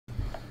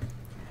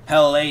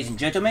Hello ladies and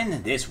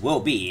gentlemen, this will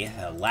be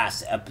the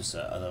last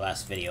episode of the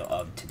last video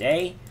of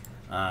today.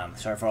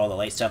 Sorry for all the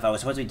late stuff. I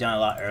was supposed to be done a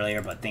lot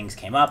earlier, but things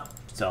came up,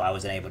 so I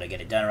wasn't able to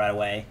get it done right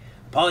away.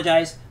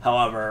 Apologize.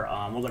 However,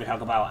 we're going to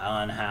talk about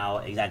on how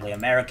exactly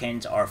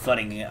Americans are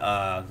flooding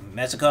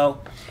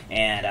Mexico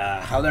and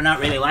how they're not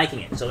really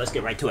liking it. So let's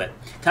get right to it.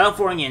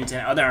 Californians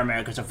and other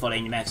Americans are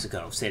flooding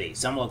Mexico City.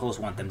 Some locals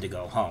want them to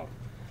go home.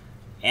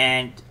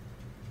 And,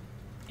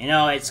 you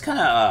know, it's kind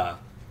of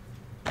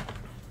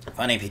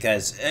funny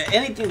because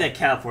anything that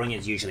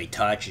Californians usually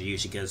touch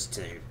usually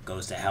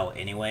goes to hell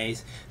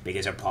anyways,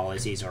 because their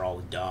policies are all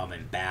dumb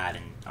and bad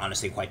and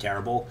honestly quite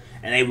terrible,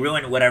 and they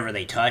ruin whatever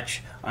they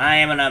touch. I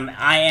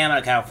am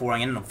a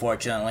Californian,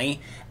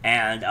 unfortunately,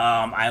 and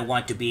I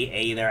want to be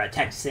either a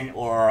Texan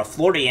or a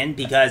Floridian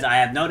because I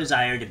have no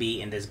desire to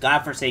be in this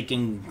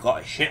godforsaken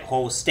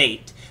shithole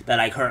state that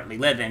I currently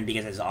live in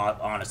because it's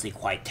honestly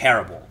quite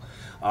terrible.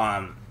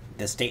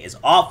 The state is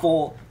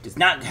awful, does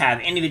not have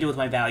anything to do with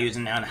my values,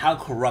 and on how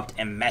corrupt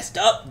and messed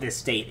up this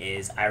state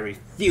is, I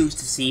refuse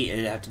to see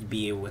it have to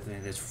be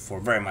within this for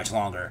very much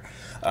longer,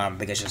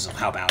 because just of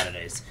how bad it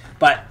is.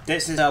 But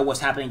this is what's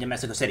happening to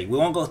Mexico City. We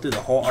won't go through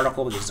the whole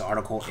article because this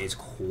article is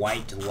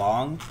quite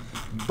long,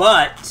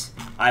 but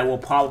I will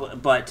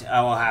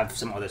have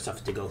some other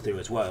stuff to go through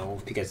as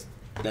well, because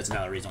that's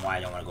another reason why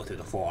I don't want to go through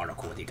the full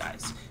article with you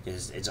guys.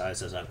 It's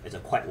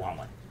a quite long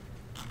one.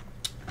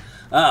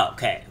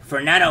 Okay,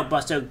 Fernando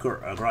Busto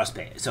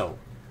Grospe. So,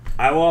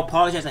 I will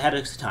apologize ahead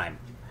of time.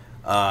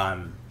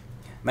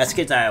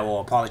 Mexicans, I will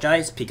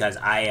apologize because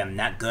I am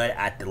not good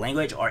at the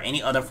language or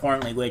any other foreign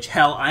language.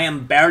 Hell, I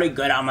am barely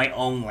good at my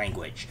own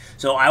language.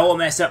 So, I will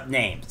mess up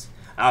names.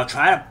 I'll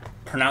try to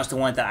pronounce the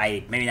one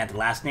that maybe not the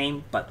last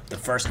name, but the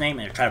first name,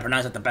 and try to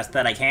pronounce it the best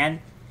that I can.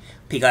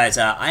 Because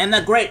I am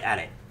not great at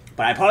it.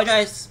 But I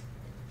apologize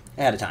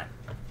ahead of time.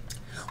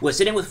 Was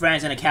sitting with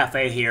friends in a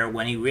cafe here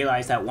when he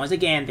realized that once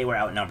again they were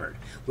outnumbered.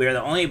 We are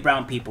the only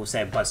brown people,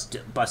 said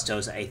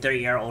Bustos, a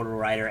 30-year-old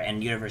writer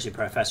and university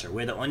professor.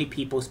 We're the only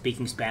people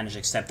speaking Spanish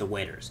except the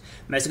waiters.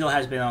 Mexico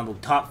has been on the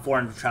top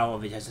foreign travel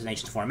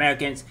destinations for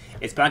Americans.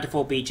 Its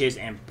bountiful beaches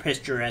and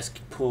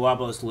picturesque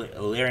pueblos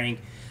luring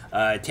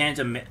tens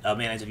of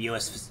millions of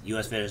U.S.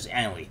 visitors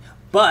annually.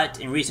 But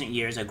in recent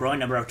years, a growing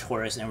number of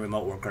tourists and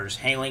remote workers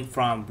hailing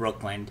from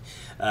Brooklyn,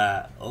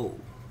 and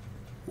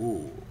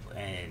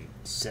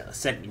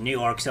New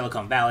York,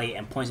 Silicon Valley,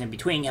 and points in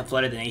between have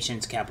flooded the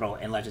nation's capital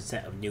and left a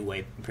scent of new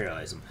wave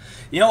imperialism.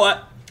 You know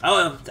what?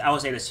 I will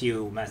say this to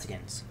you,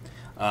 Mexicans.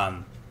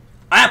 I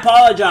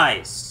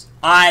apologize.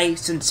 I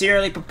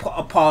sincerely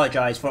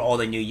apologize for all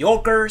the New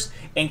Yorkers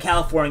and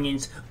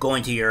Californians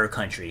going to your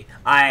country.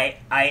 I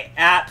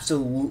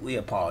absolutely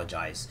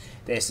apologize.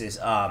 This is,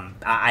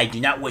 I do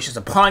not wish this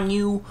upon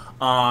you.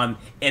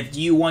 If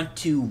you want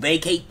to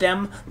vacate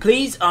them,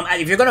 please,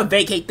 if you're going to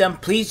vacate them,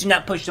 please do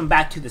not push them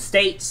back to the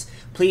States.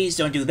 Please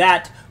don't do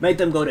that. Make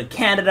them go to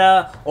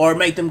Canada, or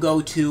make them go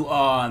to,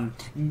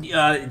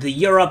 the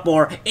Europe,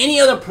 or any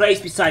other place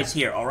besides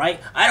here,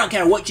 alright? I don't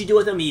care what you do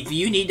with them. If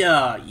you need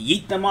to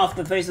yeet them off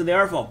the face of the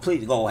earth, well,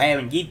 please go ahead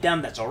and yeet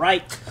them. That's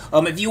alright.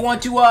 If you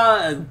want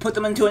to, put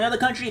them into another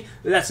country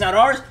that's not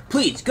ours,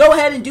 please, go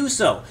ahead and do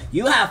so.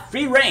 You have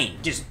free reign.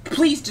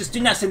 Please, do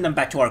not send them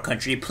back to our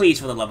country. Please,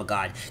 for the love of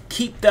God.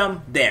 Keep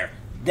them there.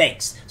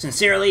 Thanks.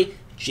 Sincerely,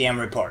 GM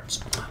Reports.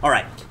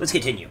 Alright, let's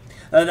continue.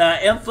 The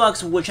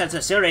influx, which has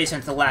accelerated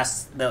since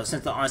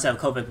the onset of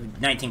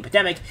COVID-19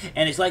 pandemic,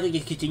 and is likely to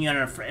continue on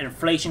an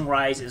inflation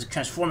rise, is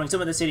transforming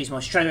some of the city's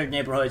most treasured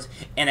neighborhoods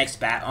and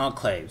expat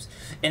enclaves.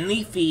 In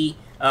leafy,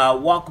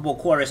 walkable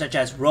quarters such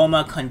as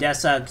Roma,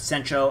 Condesa,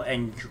 Centro,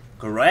 and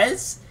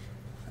Jerez,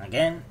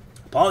 again,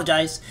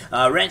 apologize.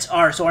 Rents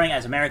are soaring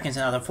as Americans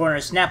and other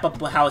foreigners snap up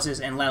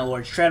houses, and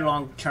landlords tread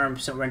long-term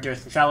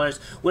renters for travelers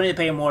willing to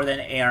pay more than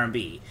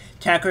Airbnb.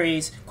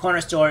 Taqueries, corner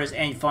stores,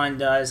 and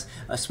fondas,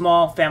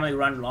 small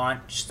family-run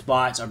lunch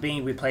spots are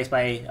being replaced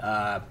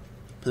by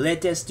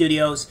Pilates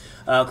studios,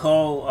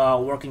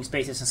 co-working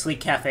spaces, and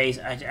sleek cafes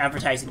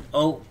advertising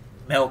oat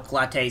milk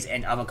lattes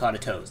and avocado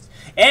toast.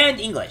 And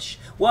English.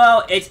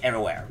 Well, it's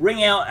everywhere.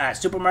 Ring out at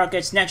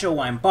supermarkets, natural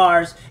wine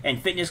bars,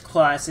 and fitness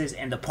classes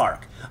in the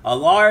park. A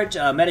large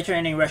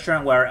Mediterranean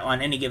restaurant where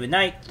on any given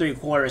night,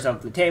 3/4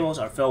 of the tables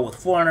are filled with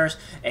foreigners.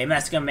 A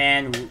Mexican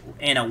man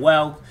in a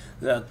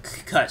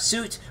well-cut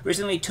suit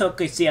recently took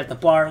a seat at the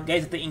bar,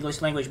 gazed at the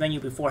English language menu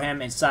before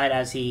him, and sighed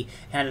as he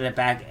handed it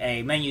back.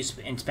 A menu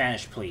in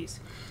Spanish, please.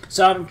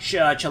 Some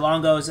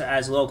chalongos,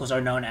 as locals are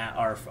known,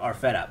 are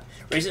fed up.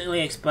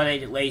 Recently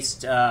exploded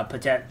laced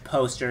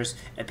posters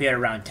appeared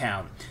around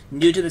town.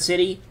 New to the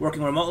city,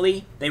 working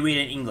remotely, they read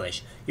in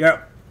English.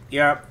 You're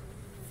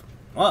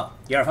a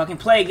fucking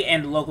plague,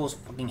 and the locals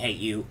fucking hate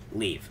you.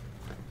 Leave.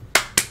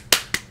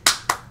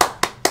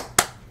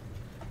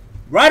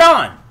 Right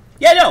on!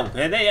 Yeah, no,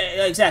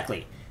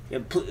 exactly.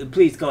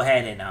 Please go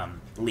ahead and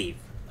leave.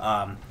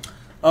 Oh,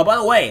 by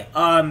the way,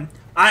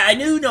 I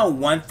do know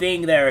one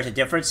thing. There is a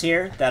difference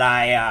here that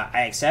I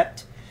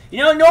accept.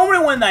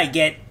 Normally when I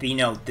get,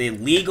 the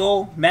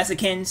legal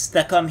Mexicans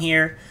that come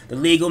here, the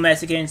legal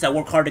Mexicans that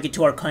work hard to get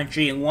to our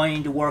country and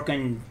wanting to work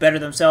and better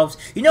themselves,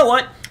 you know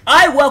what?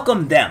 I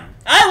welcome them.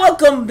 I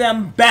welcome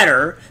them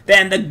better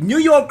than the New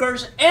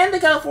Yorkers and the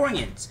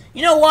Californians.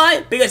 You know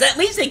why? Because at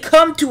least they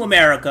come to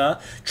America,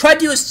 try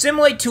to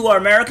assimilate to our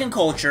American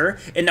culture,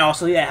 and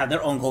also they have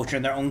their own culture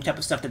and their own type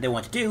of stuff that they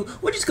want to do,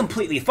 which is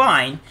completely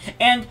fine,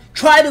 and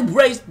try to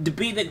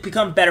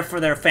become better for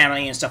their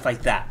family and stuff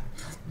like that.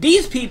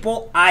 These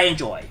people, I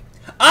enjoy.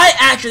 I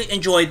actually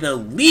enjoy the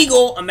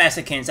legal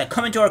Mexicans that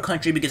come into our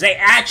country because they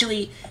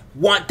actually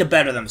want to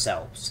better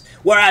themselves.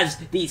 Whereas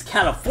these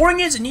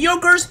Californians and New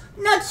Yorkers,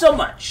 not so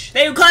much.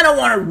 They kind of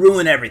want to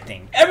ruin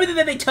everything. Everything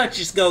that they touch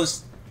just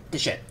goes to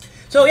shit.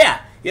 So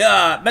yeah,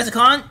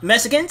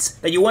 Mexicans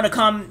that you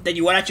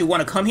actually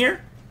want to come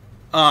here,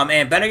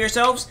 and better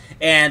yourselves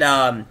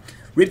and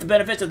reap the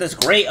benefits of this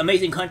great,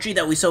 amazing country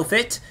that we so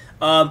fit.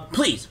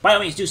 Please, by all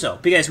means, do so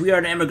because we are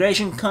an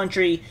immigration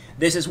country.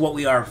 This is what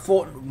we are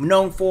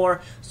known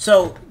for.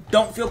 So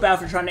don't feel bad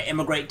for trying to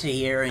immigrate to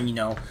here and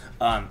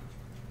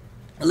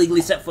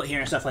illegally set foot here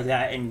and stuff like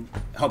that and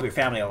help your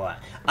family a lot.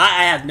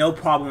 I have no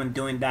problem in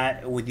doing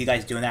that with you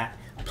guys doing that.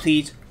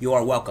 Please, you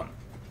are welcome.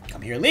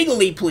 Come here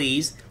legally,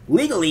 please.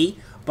 Legally,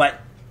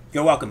 but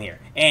you're welcome here.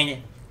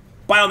 And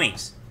by all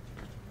means,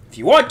 if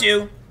you want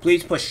to,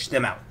 please push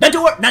them out. Not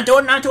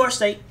to our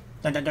state,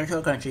 not to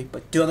our country,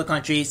 but to other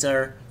countries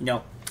or,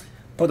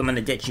 put them in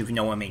the ditch if you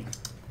know what I mean.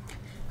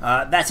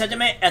 That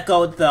sentiment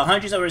echoed the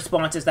hundreds of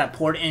responses that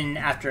poured in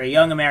after a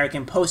young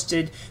American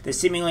posted the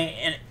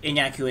seemingly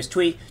innocuous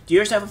tweet, "Do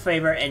yourself a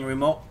favor and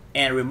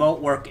remote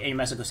work in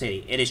Mexico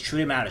City. It is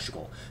truly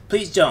magical.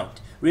 Please don't."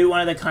 Read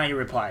one of the kind of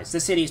replies.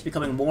 This city is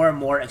becoming more and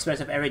more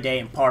expensive every day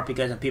in part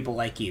because of people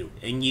like you,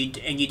 and you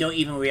don't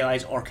even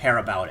realize or care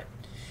about it.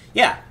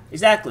 Yeah,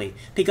 exactly.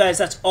 Because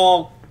that's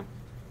all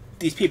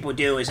these people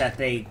do is that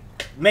they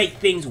make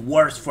things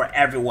worse for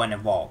everyone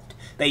involved.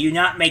 They do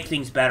not make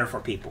things better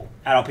for people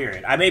at all,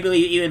 period. I may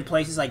believe even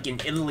places like in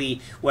Italy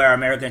where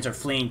Americans are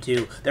fleeing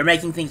to, they're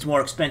making things more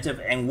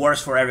expensive and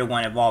worse for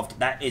everyone involved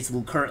that is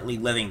currently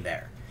living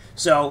there.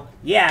 So,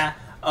 yeah,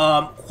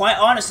 quite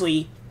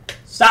honestly,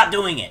 stop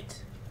doing it.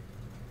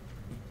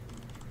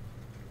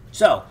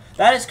 So,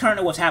 that is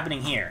currently what's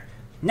happening here.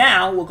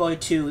 Now, we'll go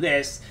to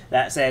this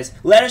that says,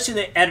 letters to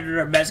the editor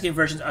of Mexican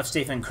versions of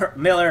Stephen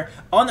Miller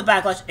on the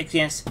backlash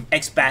against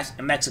expats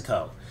in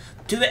Mexico.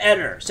 To the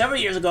editor, several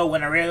years ago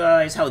when I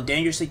realized how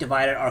dangerously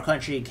divided our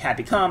country had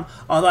become,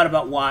 I thought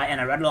about why and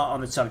I read a lot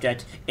on the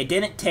subject. It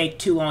didn't take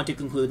too long to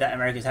conclude that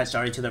Americans had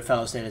started to their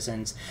fellow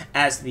citizens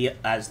as the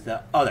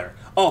other.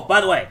 Oh,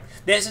 by the way,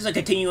 this is a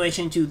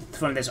continuation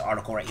from this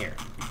article right here.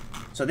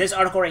 So this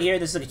article right here,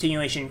 this is a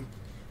continuation.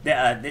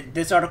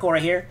 This article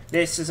right here,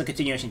 this is a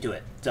continuation to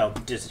it. So,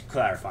 just to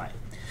clarify.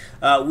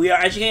 We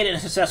are educated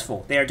and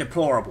successful. They are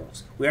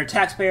deplorables. We are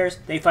taxpayers.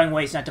 They find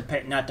ways not to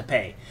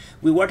pay.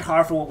 We worked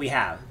hard for what we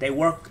have. They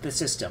work the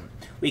system.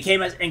 We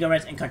came as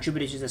immigrants and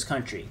contributed to this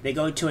country. They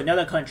go to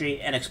another country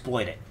and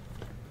exploit it.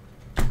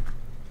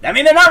 I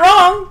mean, they're not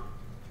wrong!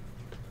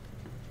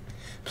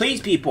 Please,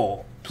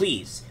 people.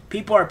 Please.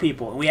 People are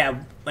people.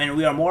 And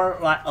we are more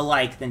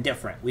alike than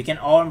different. We can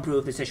all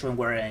improve the situation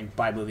we're in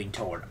by moving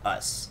toward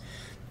us.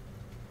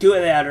 To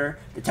the editor,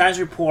 the Times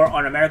report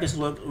on Americans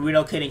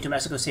relocating to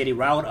Mexico City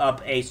riled up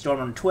a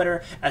storm on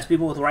Twitter as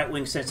people with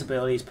right-wing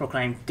sensibilities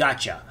proclaimed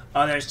 "gotcha."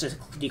 Others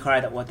just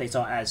decried what they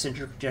saw as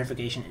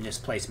gentrification and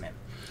displacement.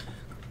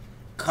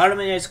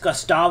 Carmen's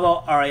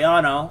Gustavo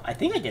Arellano, I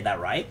think I did that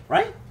right?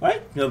 Put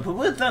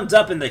a thumbs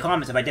up in the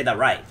comments if I did that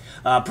right.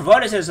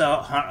 Provided his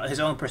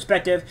own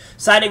perspective,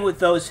 siding with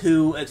those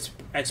who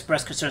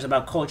express concerns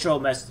about cultural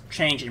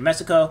change in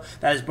Mexico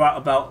that is brought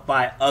about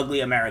by ugly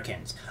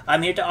Americans.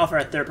 I'm here to offer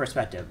a third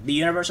perspective. The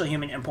universal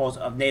human impulse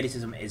of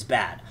nativism is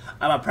bad.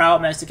 I'm a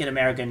proud Mexican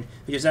American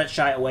who does not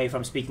shy away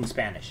from speaking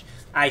Spanish.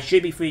 I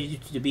should be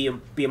free to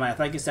be my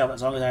authentic self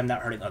as long as I'm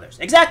not hurting others.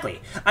 Exactly.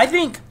 I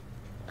think,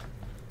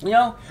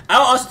 I'll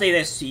also say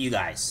this to you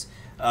guys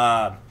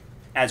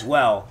as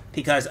well,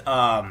 because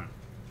I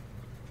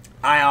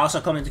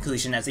also come to the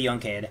conclusion as a young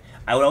kid,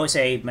 I would always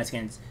say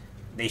Mexicans,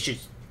 they should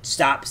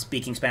stop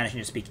speaking Spanish and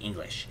just speak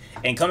English.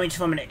 And coming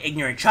from an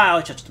ignorant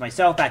child, such as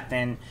myself back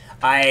then,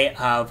 I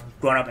have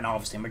grown up and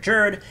obviously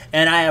matured,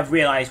 and I have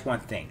realized one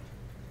thing.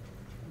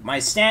 My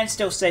stance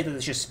still says that they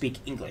should speak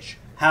English.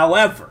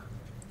 However,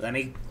 let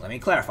me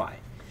clarify.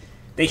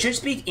 They should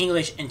speak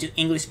English into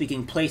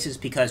English-speaking places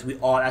because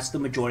that's the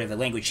majority of the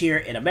language here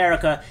in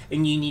America,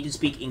 and you need to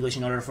speak English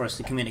in order for us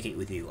to communicate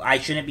with you. I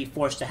shouldn't be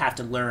forced to have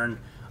to learn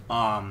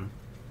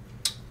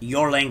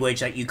your language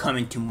that you come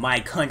into my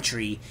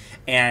country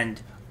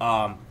and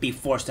be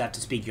forced to have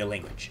to speak your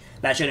language.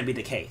 That shouldn't be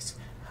the case.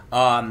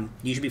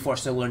 You should be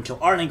forced to learn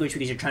our language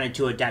because you're trying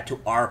to adapt to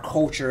our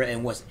culture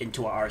and what's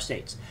into our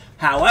states.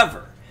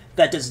 However,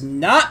 that does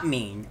not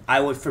mean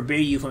I would forbid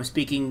you from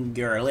speaking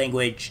your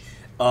language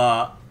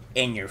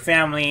in your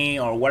family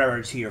or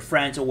whatever, to your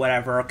friends or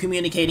whatever, or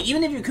communicating,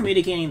 even if you're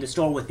communicating in the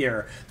store with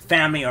your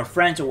family or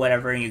friends or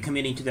whatever, and you're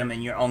communicating to them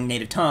in your own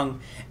native tongue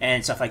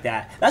and stuff like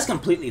that, that's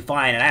completely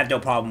fine, and I have no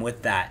problem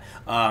with that.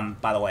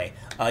 By the way,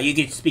 you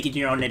can speak it in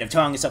your own native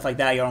tongue and stuff like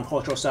that, your own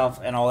cultural stuff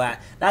and all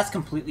that. That's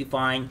completely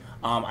fine.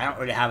 I don't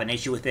really have an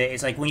issue with it.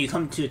 It's like when you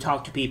come to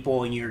talk to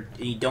people and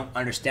you don't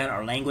understand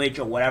our language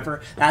or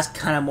whatever, that's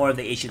kind of more of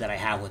the issue that I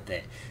have with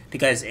it,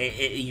 because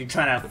you're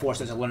trying to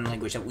force us to learn a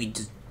language that we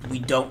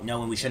don't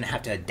know and we shouldn't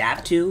have to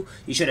adapt to.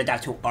 You should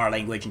adapt to our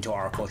language and to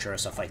our culture and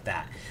stuff like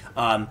that.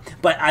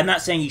 But I'm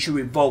not saying you should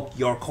revoke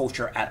your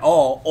culture at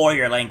all or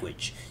your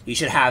language. You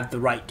should have the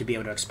right to be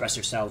able to express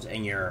yourselves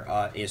and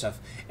yourself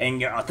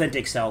and your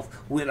authentic self,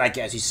 with, like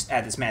as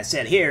this man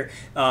said here,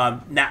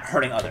 not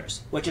hurting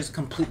others, which is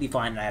completely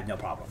fine, and I have no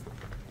problem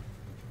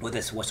with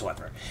this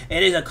whatsoever.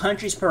 It is a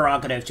country's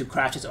prerogative to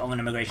craft its own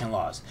immigration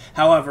laws.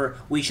 However,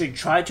 we should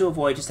try to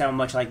avoid to sound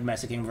much like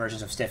Mexican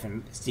versions of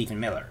Stephen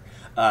Miller.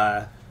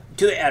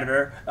 To the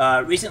editor,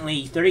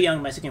 recently 30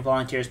 young Mexican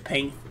volunteers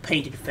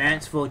painted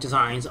fanciful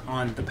designs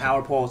on the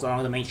power poles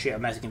along the main street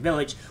of Mexican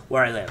village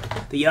where I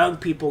live. The young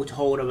people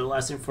told of a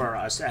lesson for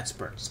us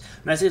experts.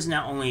 Mexicans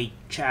not only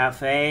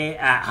chafe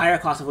at higher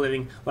cost of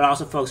living, but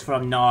also folks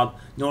from Nob,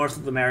 north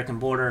of the American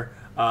border,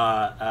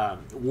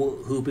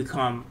 who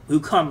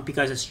come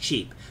because it's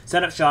cheap.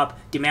 Set up shop,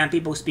 demand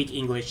people speak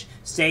English,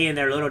 stay in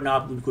their little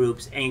knob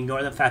groups, and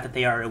ignore the fact that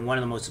they are in one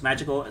of the most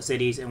magical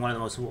cities and one of the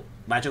most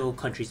magical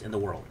countries in the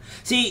world.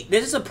 See,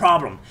 this is a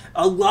problem.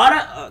 A lot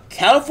of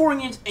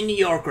Californians and New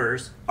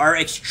Yorkers are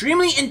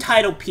extremely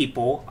entitled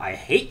people. I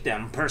hate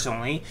them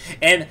personally,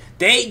 and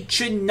they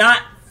should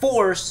not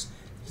force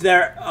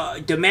their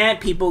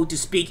demand people to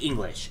speak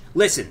English.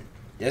 Listen.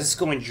 This is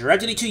going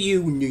directly to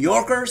you, New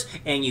Yorkers,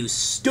 and you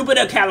stupid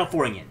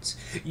Californians.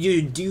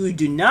 You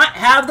do not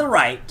have the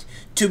right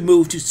to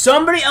move to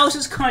somebody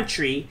else's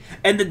country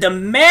and to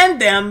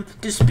demand them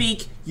to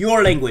speak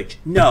your language.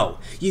 No.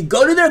 You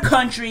go to their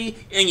country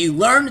and you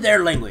learn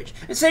their language.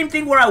 The same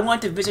thing where I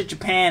want to visit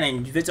Japan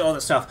and visit all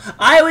this stuff.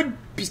 I would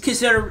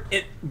consider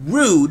it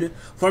rude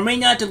for me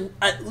not to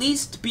at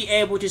least be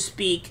able to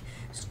speak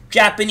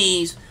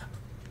Japanese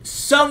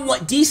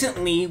somewhat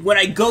decently when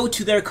I go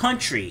to their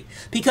country,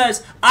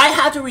 because I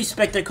have to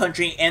respect their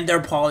country and their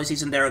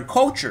policies and their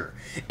culture.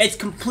 It's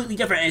completely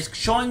different. It's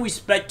showing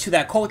respect to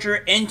that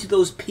culture and to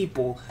those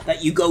people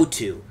that you go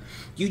to.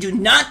 You do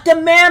not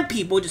demand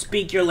people to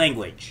speak your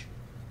language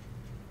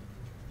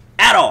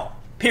at all,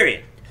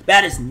 period.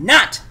 That is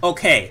not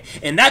okay,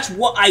 and that's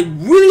what I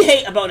really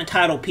hate about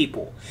entitled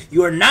people.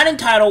 You are not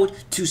entitled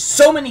to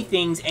so many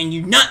things, and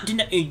you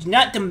do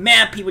not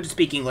demand people to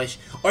speak English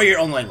or your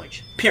own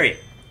language, period.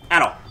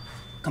 At all.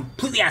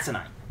 Completely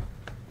asinine.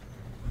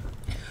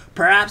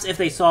 Perhaps if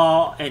they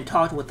saw and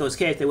talked with those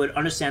kids, they would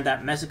understand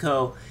that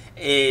Mexico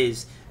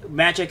is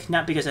magic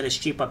not because it is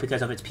cheap, but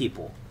because of its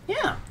people.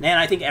 Yeah, and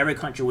I think every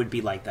country would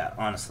be like that,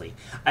 honestly.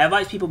 I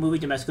advise people moving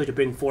to Mexico to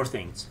bring 4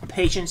 things: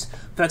 patience,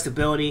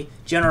 flexibility,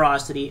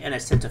 generosity, and a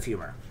sense of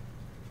humor.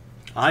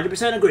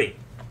 100% agree.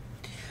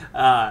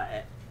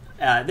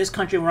 This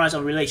country runs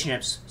on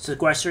relationships.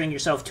 Sequestering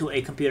yourself to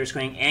a computer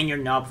screen and your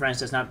knob friends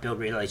does not build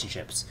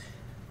relationships.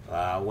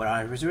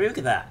 100% agree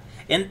with that.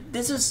 And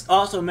this is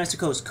also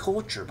Mexico's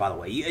culture, by the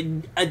way.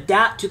 You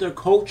adapt to their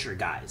culture,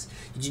 guys.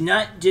 You do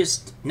not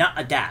just not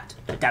adapt.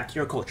 Adapt to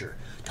your culture.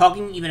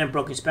 Talking even in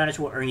broken Spanish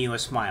will earn you a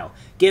smile.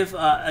 Give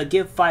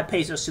 5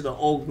 pesos to the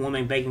old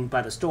woman begging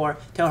by the store.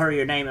 Tell her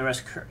your name and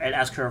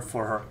ask her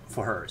for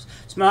hers.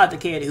 Smile at the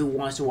kid who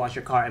wants to wash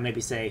your car and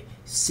maybe say,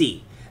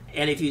 "Sí."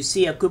 And if you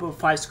see a group of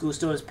 5 school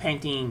students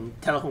painting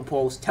telephone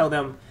poles, tell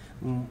them,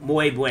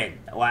 "Muy buen."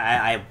 Well,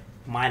 I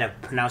might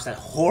have pronounced that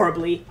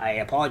horribly. I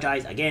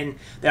apologize. Again,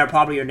 they are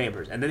probably your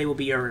neighbors, and then they will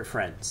be your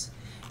friends.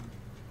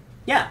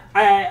 Yeah,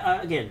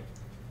 I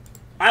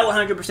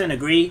 100%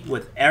 agree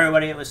with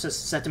everybody with this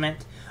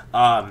sentiment.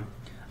 I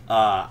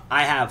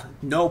have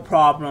no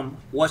problem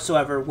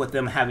whatsoever with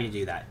them having to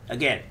do that.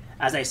 Again,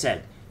 as I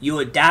said, you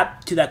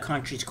adapt to that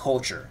country's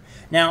culture.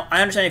 Now,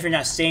 I understand if you're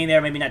not staying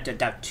there, maybe not to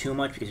adapt too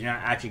much because you're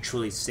not actually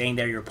truly staying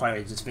there, you're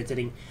probably just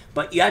visiting.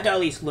 But you have to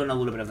at least learn a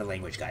little bit of the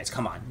language, guys.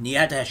 Come on. You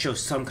have to show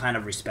some kind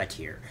of respect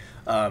here.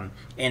 And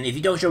if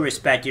you don't show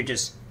respect, you're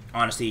just,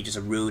 honestly, just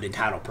a rude,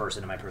 entitled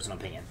person, in my personal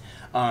opinion.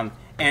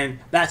 And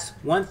that's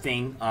one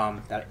thing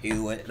that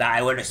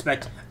I would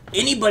expect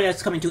anybody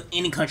that's coming to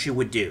any country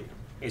would do,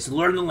 is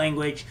learn the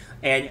language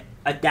and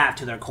adapt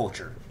to their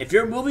culture. If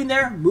you're moving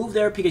there, move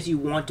there because you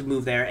want to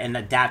move there and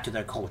adapt to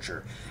their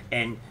culture.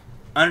 And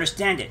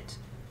understand it,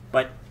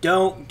 but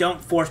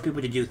don't force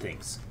people to do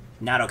things.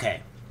 Not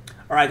okay.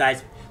 Alright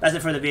guys, that's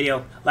it for the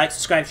video. Like,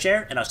 subscribe,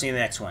 share, and I'll see you in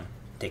the next one.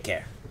 Take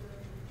care.